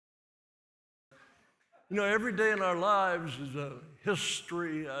You know, every day in our lives is a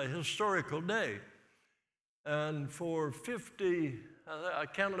historical day. And for I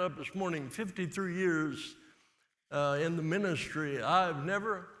counted up this morning, 53 years in the ministry, I've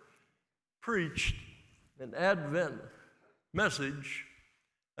never preached an Advent message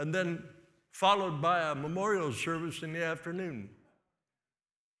and then followed by a memorial service in the afternoon.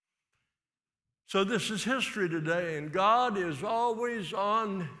 So this is history today, and God is always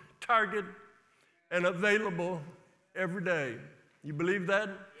on target and available every day. You believe that?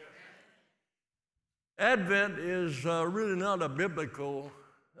 Advent is really not a biblical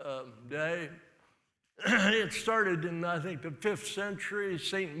day. It started in, I think, the 5th century,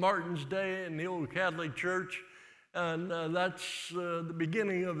 St. Martin's Day in the old Catholic Church, and that's the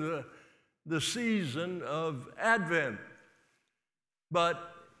beginning of the season of Advent.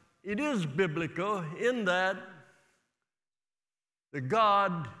 But it is biblical in that the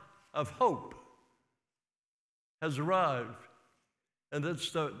God of hope has arrived, and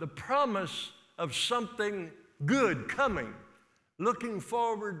it's the promise of something good coming, looking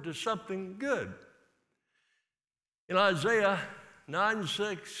forward to something good. In Isaiah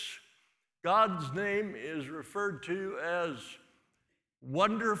 9:6, God's name is referred to as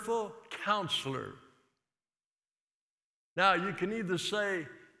Wonderful Counselor. Now, you can either say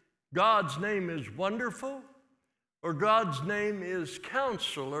God's name is wonderful or God's name is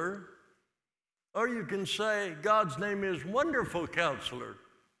Counselor, or you can say God's name is Wonderful Counselor.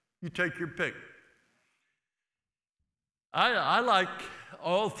 You take your pick. I like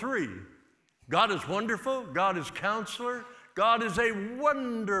all three. God is wonderful, God is Counselor, God is a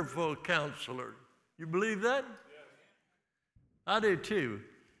wonderful Counselor. You believe that? I do too.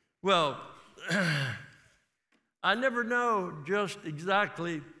 Well, I never know just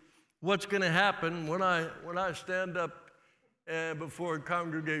exactly what's going to happen when I stand up before a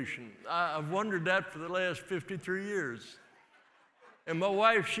congregation. I've wondered that for the last 53 years. And my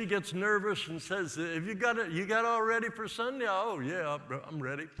wife, she gets nervous and says, "Have you got it? You got all ready for Sunday?" "Oh yeah, I'm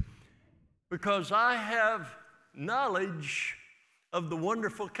ready," because I have knowledge of the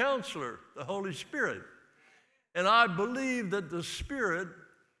wonderful Counselor, the Holy Spirit, and I believe that the Spirit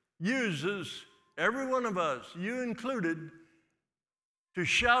uses every one of us, you included, to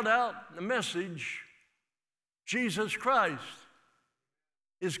shout out the message: Jesus Christ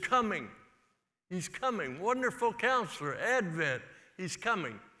is coming. He's coming. Wonderful Counselor, Advent. He's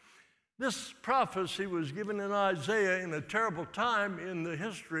coming. This prophecy was given in Isaiah in a terrible time in the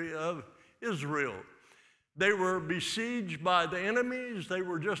history of Israel. They were besieged by the enemies. They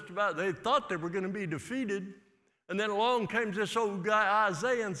thought they were going to be defeated. And then along came this old guy,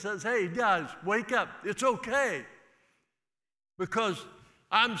 Isaiah, and says, "Hey, guys, wake up. It's okay. Because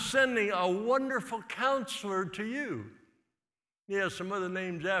I'm sending a wonderful Counselor to you." He has some other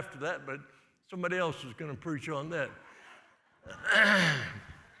names after that, but somebody else is going to preach on that.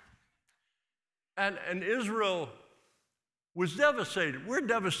 And Israel was devastated. We're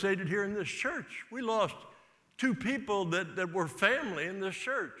devastated here in this church. We lost 2 people that were family in this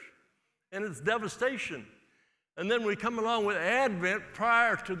church, and it's devastation. And then we come along with Advent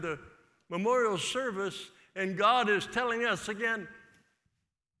prior to the memorial service, and God is telling us again,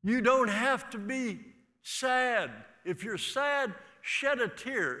 you don't have to be sad. If you're sad, shed a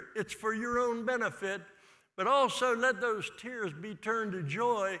tear. It's for your own benefit. But also let those tears be turned to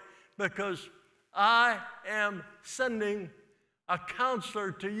joy, because I am sending a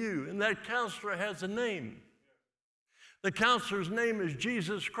Counselor to you, and that Counselor has a name. The Counselor's name is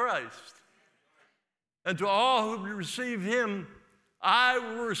Jesus Christ. And to all who receive him, I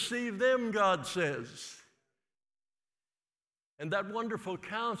will receive them, God says. And that wonderful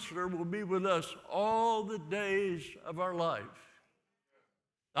Counselor will be with us all the days of our life.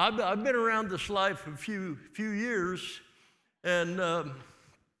 I've been around this life a few years, and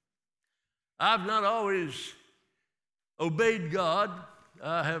I've not always obeyed God.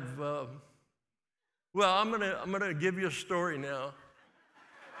 I have. Well, I'm gonna give you a story now,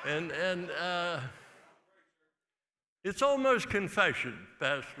 and it's almost confession,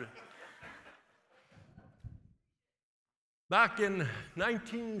 Pastor. Back in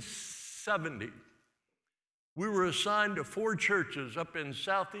 1970. We were assigned to 4 churches up in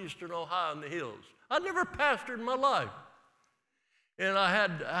southeastern Ohio in the hills. I'd never pastored in my life. And I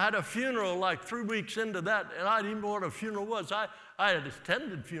had a funeral like 3 weeks into that, and I didn't even know what a funeral was. I had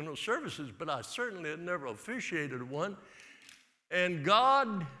attended funeral services, but I certainly had never officiated one. And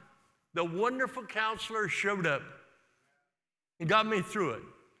God, the wonderful Counselor, showed up and got me through it.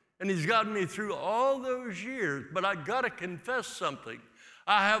 And he's gotten me through all those years, but I got to confess something.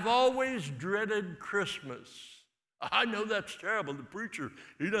 I have always dreaded Christmas. I know that's terrible. The preacher,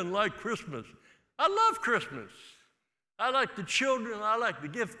 he doesn't like Christmas. I love Christmas. I like the children, I like the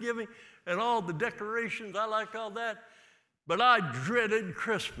gift giving and all the decorations, I like all that. But I dreaded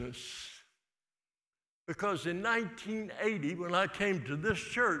Christmas because in 1980, when I came to this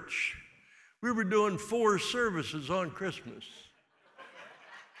church, we were doing 4 services on Christmas.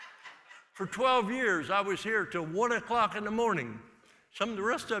 For 12 years, I was here till 1 o'clock in the morning. Some of the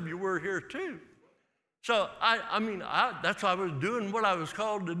rest of you were here too. So, that's why I was doing what I was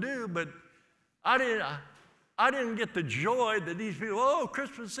called to do, but I didn't get the joy that these people, oh,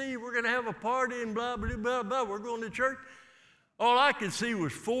 Christmas Eve, we're going to have a party and blah, blah, blah, blah, we're going to church. All I could see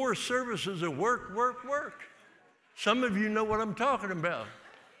was 4 services of work, work, work. Some of you know what I'm talking about.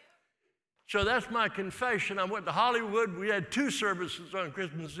 So that's my confession. I went to Hollywood. We had 2 services on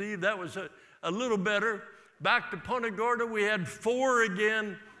Christmas Eve. That was a little better. Back to Punta Gorda, we had 4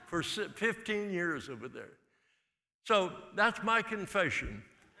 again for 15 years over there. So that's my confession.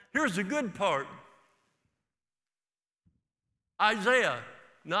 Here's the good part. Isaiah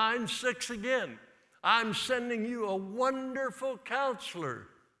 9:6 again. I'm sending you a wonderful counselor.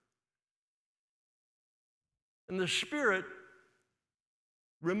 And the Spirit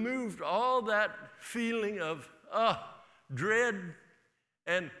removed all that feeling of dread,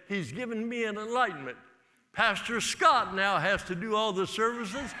 and he's given me an enlightenment. Pastor Scott now has to do all the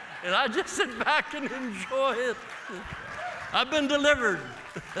services, and I just sit back and enjoy it. I've been delivered.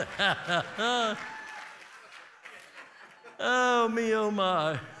 Oh, me, oh,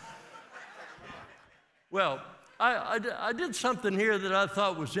 my. Well, I did something here that I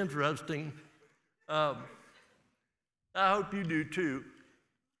thought was interesting. I hope you do too.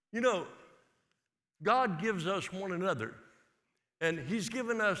 You know, God gives us one another. And he's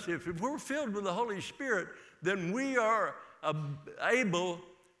given us, if we're filled with the Holy Spirit, then we are able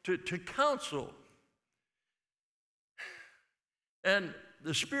to counsel. And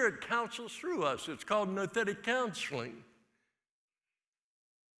the Spirit counsels through us. It's called nouthetic counseling.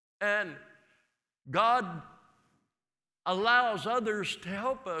 And God allows others to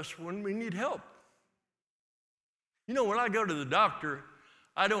help us when we need help. You know, when I go to the doctor,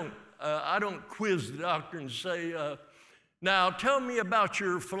 I don't quiz the doctor and say, now tell me about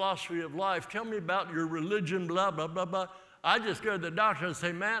your philosophy of life. Tell me about your religion, blah, blah, blah, blah. I just go to the doctor and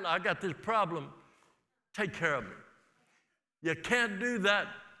say, man, I got this problem. Take care of me. You can't do that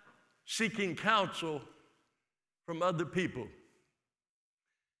seeking counsel from other people.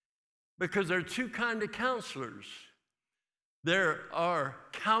 Because there are 2 kinds of counselors. There are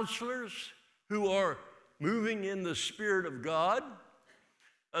counselors who are moving in the Spirit of God,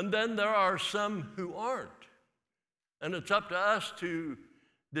 and then there are some who aren't. And it's up to us to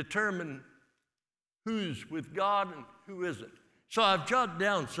determine who's with God and who isn't. So I've jotted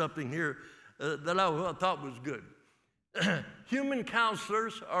down something here that I thought was good. Human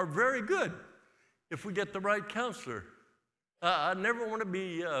counselors are very good if we get the right counselor. I never want to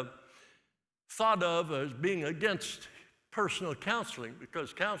be thought of as being against personal counseling,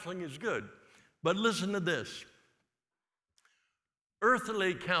 because counseling is good. But listen to this.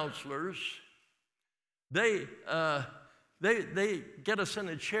 Earthly counselors, they get us in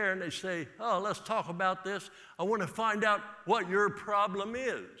a chair and they say, oh, let's talk about this. I want to find out what your problem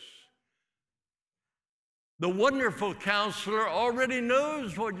is. The wonderful counselor already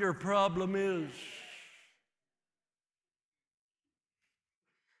knows what your problem is.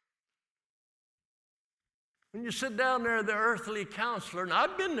 When you sit down there, the earthly counselor, and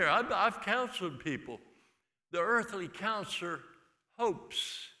I've been there, I've counseled people. The earthly counselor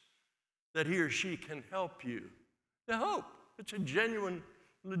hopes that he or she can help you. They hope. It's a genuine,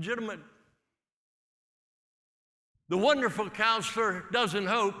 legitimate. The wonderful counselor doesn't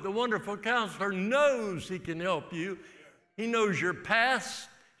hope. The wonderful counselor knows he can help you. He knows your past,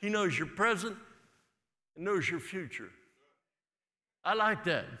 he knows your present, and knows your future. I like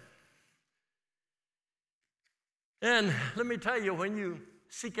that. And let me tell you, when you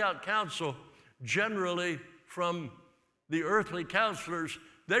seek out counsel, generally from the earthly counselors,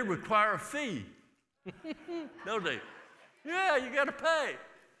 they require a fee. Don't they? Yeah, you got to pay.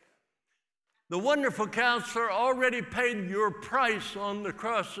 The wonderful counselor already paid your price on the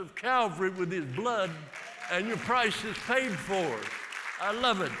cross of Calvary with his blood, and your price is paid for. I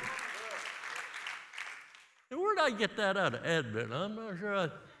love it. And where did I get that out of Advent? I'm not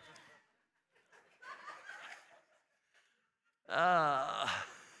sure.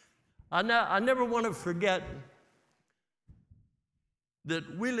 I never want to forget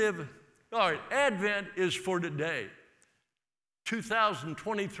that we live, all right, Advent is for today,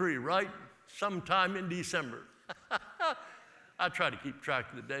 2023, right? Sometime in December. I try to keep track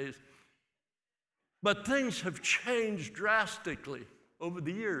of the days. But things have changed drastically over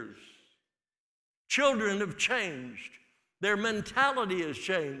the years. Children have changed. Their mentality has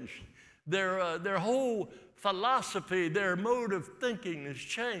changed. Their whole philosophy, their mode of thinking has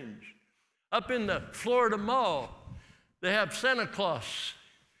changed. Up in the Florida Mall, they have Santa Claus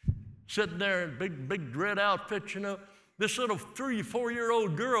sitting there in big red outfit, you know. This little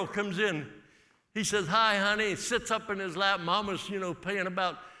 3-4-year-old girl comes in. He says, "Hi, honey." He sits up in his lap. Mama's, paying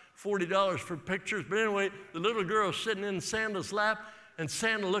about $40 for pictures. But anyway, the little girl's sitting in Santa's lap, and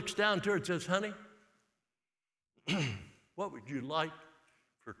Santa looks down to her and says, "Honey, what would you like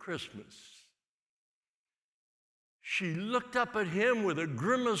for Christmas?" She looked up at him with a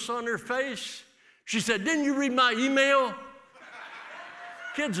grimace on her face. She said, "Didn't you read my email?"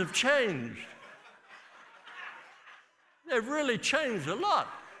 Kids have changed. They've really changed a lot.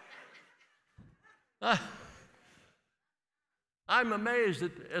 I'm amazed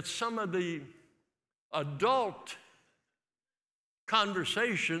at some of the adult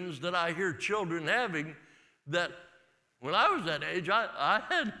conversations that I hear children having that when I was that age, I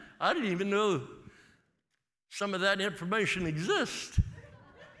didn't even know some of that information exists.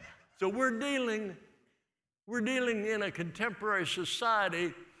 So we're dealing in a contemporary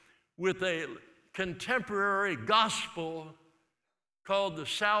society with a contemporary gospel called the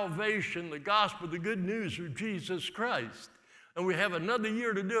salvation, the gospel, the good news of Jesus Christ. And we have another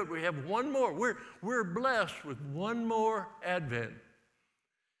year to do it. We have one more. We're blessed with one more Advent.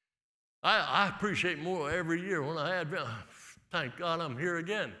 I appreciate more every year when I Advent. Thank God I'm here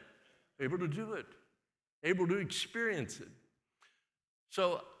again, able to do it, able to experience it.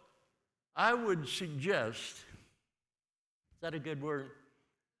 So I would suggest, is that a good word?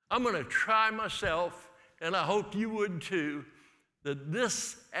 I'm going to try myself, and I hope you would too, that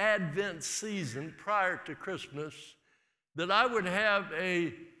this Advent season prior to Christmas, that I would have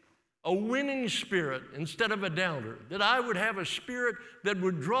a winning spirit instead of a downer, that I would have a spirit that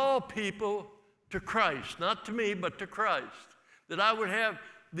would draw people to Christ, not to me, but to Christ, that I would have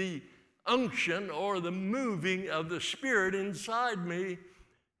the unction or the moving of the Spirit inside me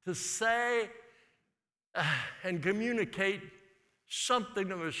to say and communicate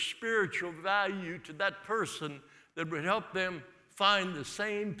something of a spiritual value to that person that would help them find the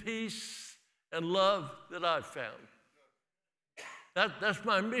same peace and love that I've found. That's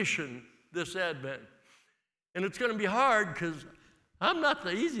my mission this Advent. And it's going to be hard because I'm not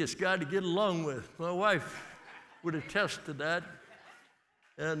the easiest guy to get along with. My wife would attest to that.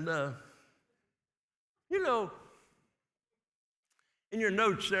 And, in your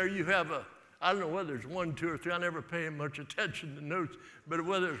notes there you have I don't know whether it's 1, 2, or 3. I never pay much attention to notes, but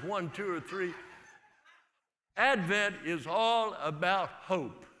whether it's 1, 2, or 3. Advent is all about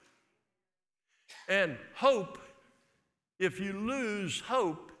hope. And hope, if you lose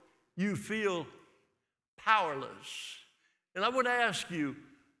hope, you feel powerless. And I would ask you,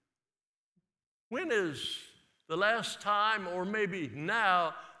 when is the last time, or maybe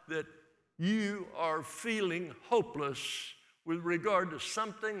now, that you are feeling hopeless with regard to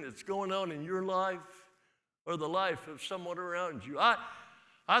something that's going on in your life or the life of someone around you? I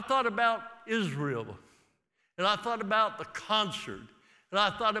thought about Israel, and I thought about the concert, and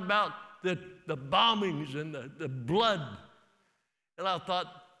I thought about the bombings and the blood, and I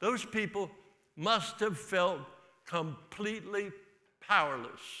thought those people must have felt completely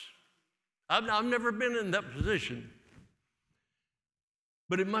powerless. I've never been in that position,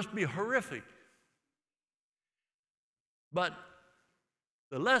 but it must be horrific. But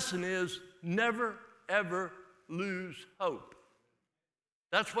the lesson is never, ever lose hope.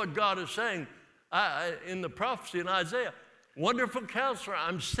 That's what God is saying in the prophecy in Isaiah. Wonderful Counselor,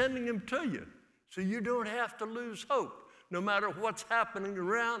 I'm sending him to you, so you don't have to lose hope. No matter what's happening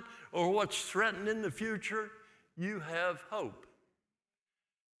around or what's threatened in the future, you have hope.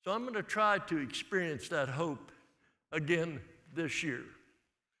 So I'm going to try to experience that hope again this year.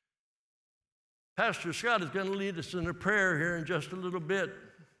 Pastor Scott is going to lead us in a prayer here in just a little bit.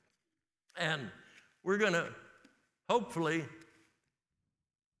 And we're going to hopefully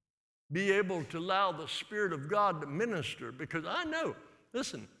be able to allow the Spirit of God to minister, because I know,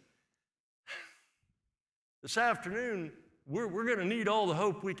 listen, this afternoon, we're going to need all the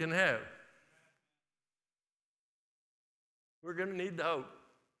hope we can have. We're going to need the hope.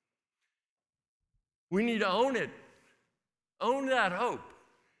 We need to own it. Own that hope.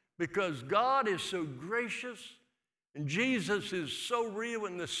 Because God is so gracious, and Jesus is so real,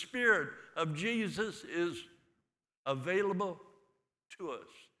 and the Spirit of Jesus is available to us.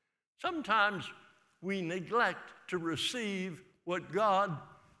 Sometimes we neglect to receive what God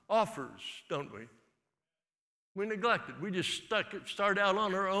offers, don't we? We neglect it. We just start out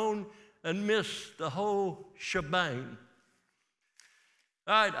on our own and miss the whole shebang.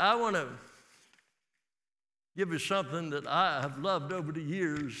 All right, I want to give you something that I have loved over the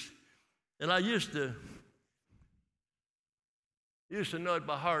years, and I used to know it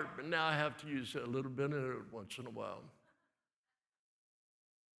by heart, but now I have to use a little bit of it once in a while.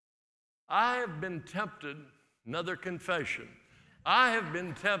 I have been tempted, another confession, I have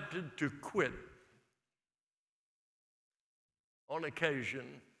been tempted to quit on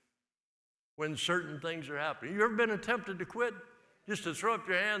occasion when certain things are happening. You ever been tempted to quit? Just to throw up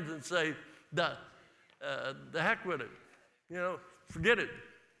your hands and say, the heck with it. Forget it.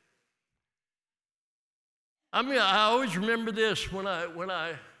 I mean, I always remember this when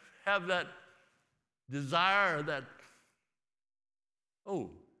I have that desire, that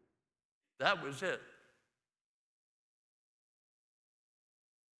was it.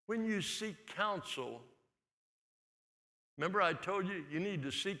 When you seek counsel, remember I told you, you need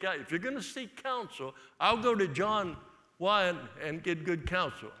to seek out. If you're going to seek counsel, I'll go to John Wyatt and get good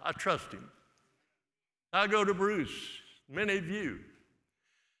counsel. I trust him. I'll go to Bruce, many of you.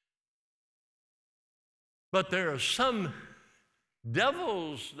 But there are some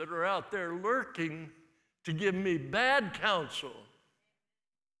devils that are out there lurking to give me bad counsel.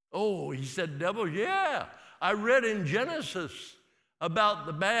 Oh, he said devil? Yeah. I read in Genesis about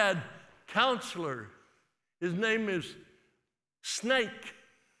the bad counselor. His name is Snake.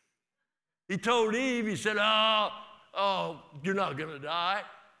 He told Eve, he said, oh, you're not going to die.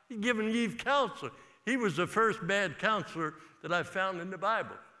 He's giving Eve counsel. He was the first bad counselor that I found in the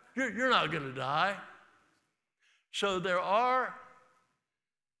Bible. You're not going to die. So there are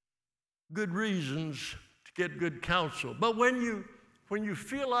good reasons to get good counsel. But when you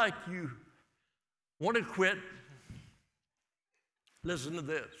feel like you want to quit, listen to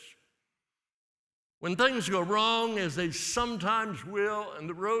this. When things go wrong, as they sometimes will, and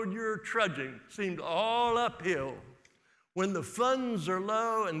the road you're trudging seems all uphill, when the funds are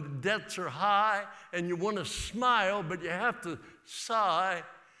low and the debts are high, and you want to smile, but you have to sigh,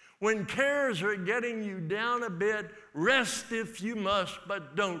 when cares are getting you down a bit, rest if you must,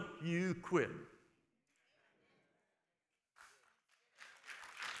 but don't you quit.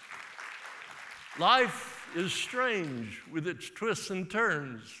 Life is strange with its twists and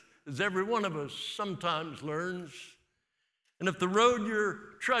turns, as every one of us sometimes learns. And if the road you're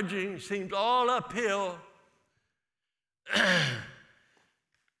trudging seems all uphill,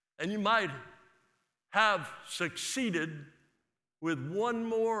 and you might have succeeded with one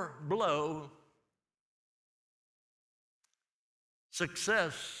more blow,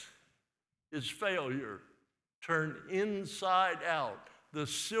 success is failure turned inside out, the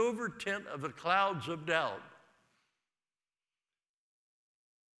silver tint of the clouds of doubt.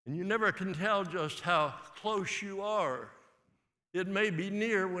 And you never can tell just how close you are. It may be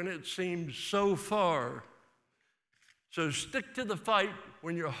near when it seems so far. So stick to the fight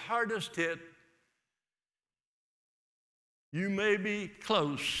when you're hardest hit. You may be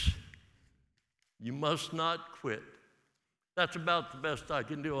close. You must not quit. That's about the best I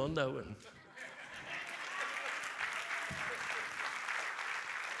can do on that one.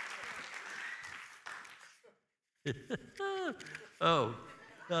 Oh,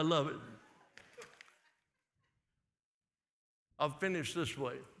 I love it. I'll finish this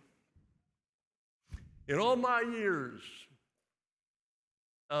way. In all my years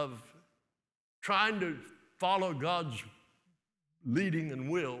of trying to follow God's leading and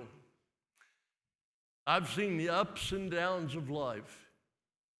will, I've seen the ups and downs of life.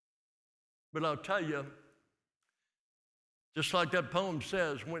 But I'll tell you, just like that poem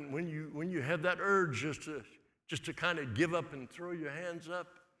says, when you have that urge just to kind of give up and throw your hands up,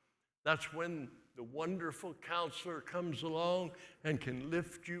 that's when the wonderful counselor comes along and can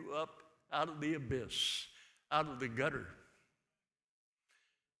lift you up out of the abyss, out of the gutter.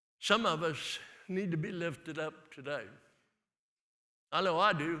 Some of us need to be lifted up today. I know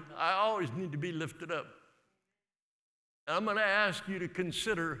I do. I always need to be lifted up. And I'm going to ask you to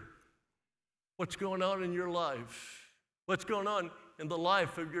consider what's going on in your life, what's going on in the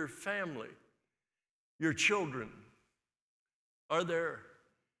life of your family, your children. Are there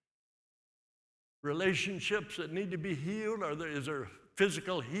relationships that need to be healed? Is there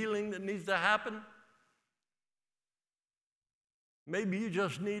physical healing that needs to happen? Maybe you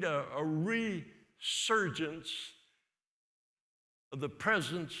just need a resurgence of the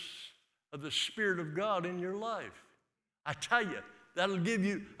presence of the Spirit of God in your life. I tell you, that'll give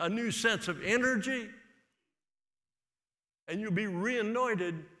you a new sense of energy, and you'll be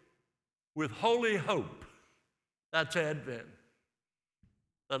re-anointed with holy hope. That's Advent.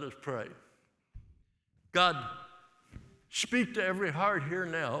 Let us pray. God, speak to every heart here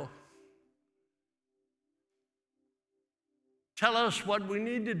now. Tell us what we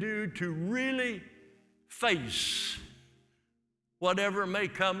need to do to really face whatever may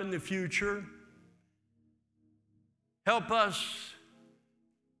come in the future. Help us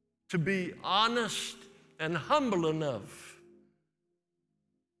to be honest and humble enough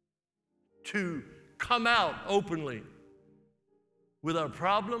to come out openly with our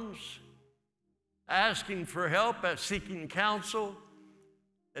problems, asking for help, seeking counsel,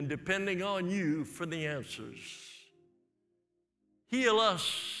 and depending on you for the answers. Heal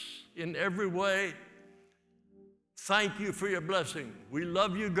us in every way. Thank you for your blessing. We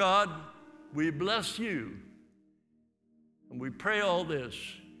love you, God. We bless you. And we pray all this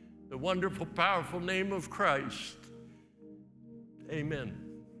in the wonderful, powerful name of Christ. Amen.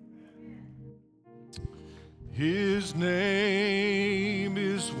 His name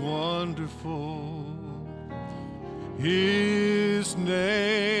is wonderful. His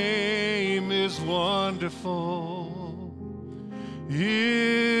name is wonderful.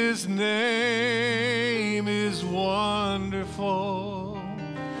 His name is wonderful.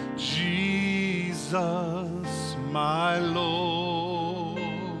 Jesus, my Lord.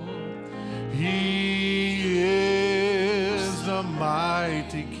 He is the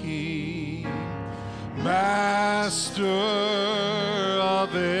mighty King, Master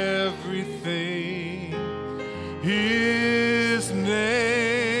of everything. His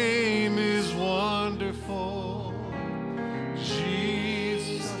name is wonderful.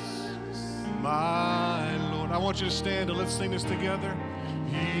 Jesus, my Lord. I want you to stand and let's sing this together.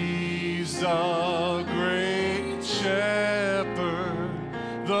 He's the great shepherd,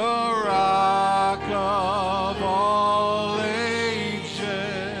 the rock of all ages,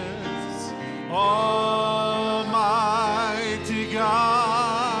 Almighty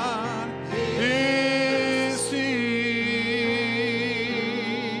God is He.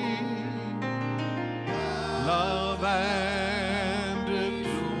 Love and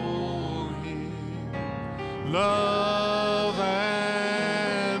adore Him. Love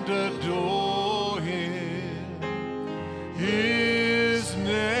and adore Him. His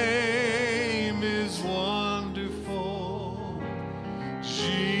name is wonderful.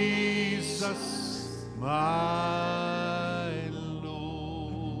 Jesus, my Lord.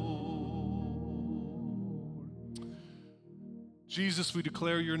 Jesus, we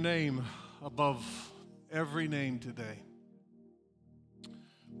declare your name above every name today.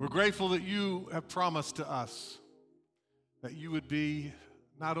 We're grateful that you have promised to us that you would be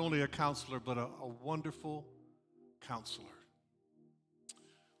not only a counselor, but a wonderful counselor.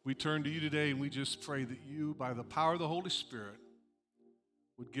 We turn to you today and we just pray that you, by the power of the Holy Spirit,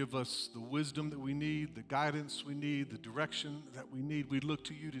 would give us the wisdom that we need, the guidance we need, the direction that we need. We look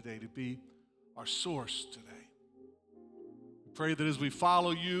to you today to be our source today. We pray that as we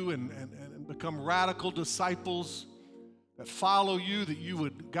follow you and become radical disciples that follow you, that you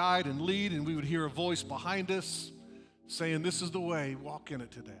would guide and lead, and we would hear a voice behind us saying, this is the way, walk in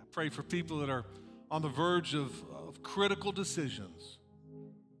it today. I pray for people that are on the verge of critical decisions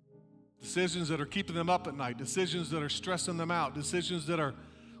that are keeping them up at night, decisions that are stressing them out, decisions that are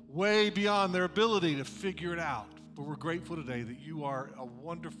way beyond their ability to figure it out. But we're grateful today that you are a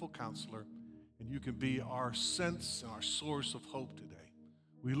wonderful counselor and you can be our sense and our source of hope today.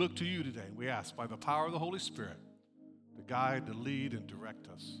 We look to you today and we ask by the power of the Holy Spirit to guide, to lead, and direct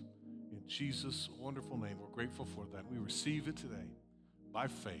us. In Jesus' wonderful name, we're grateful for that. We receive it today by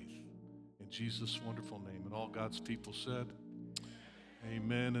faith in Jesus' wonderful name. And all God's people said,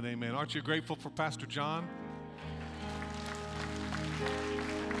 amen and amen. Aren't you grateful for Pastor John?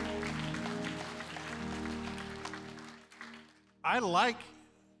 I like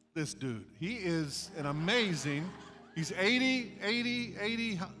this dude. He is an amazing, he's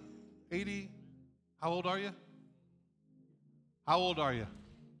 80. How old are you? How old are you?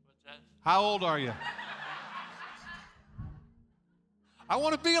 What's that? How old are you? I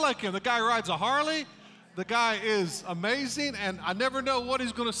want to be like him. The guy rides a Harley. The guy is amazing, and I never know what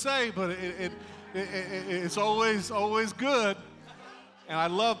he's going to say, but it's always good. And I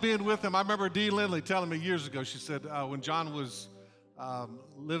love being with him. I remember Dee Lindley telling me years ago, she said, when John was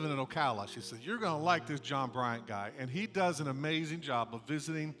living in Ocala, she said, you're going to like this John Bryant guy. And he does an amazing job of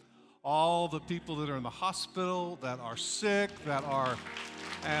visiting all the people that are in the hospital, that are sick,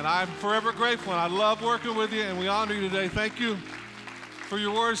 and I'm forever grateful. And I love working with you, and we honor you today. Thank you for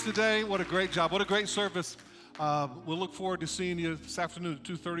your words today. What a great job. What a great service. We'll look forward to seeing you this afternoon at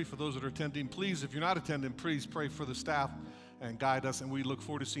 2:30 for those that are attending. Please, if you're not attending, please pray for the staff and guide us, and we look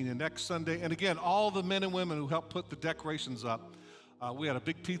forward to seeing you next Sunday. And again, all the men and women who helped put the decorations up, we had a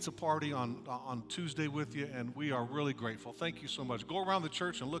big pizza party on Tuesday with you, and we are really grateful. Thank you so much. Go around the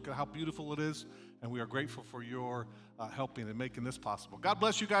church and look at how beautiful it is, and we are grateful for your helping and making this possible. God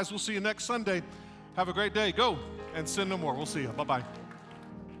bless you guys. We'll see you next Sunday. Have a great day. Go and sin no more. We'll see you. Bye-bye.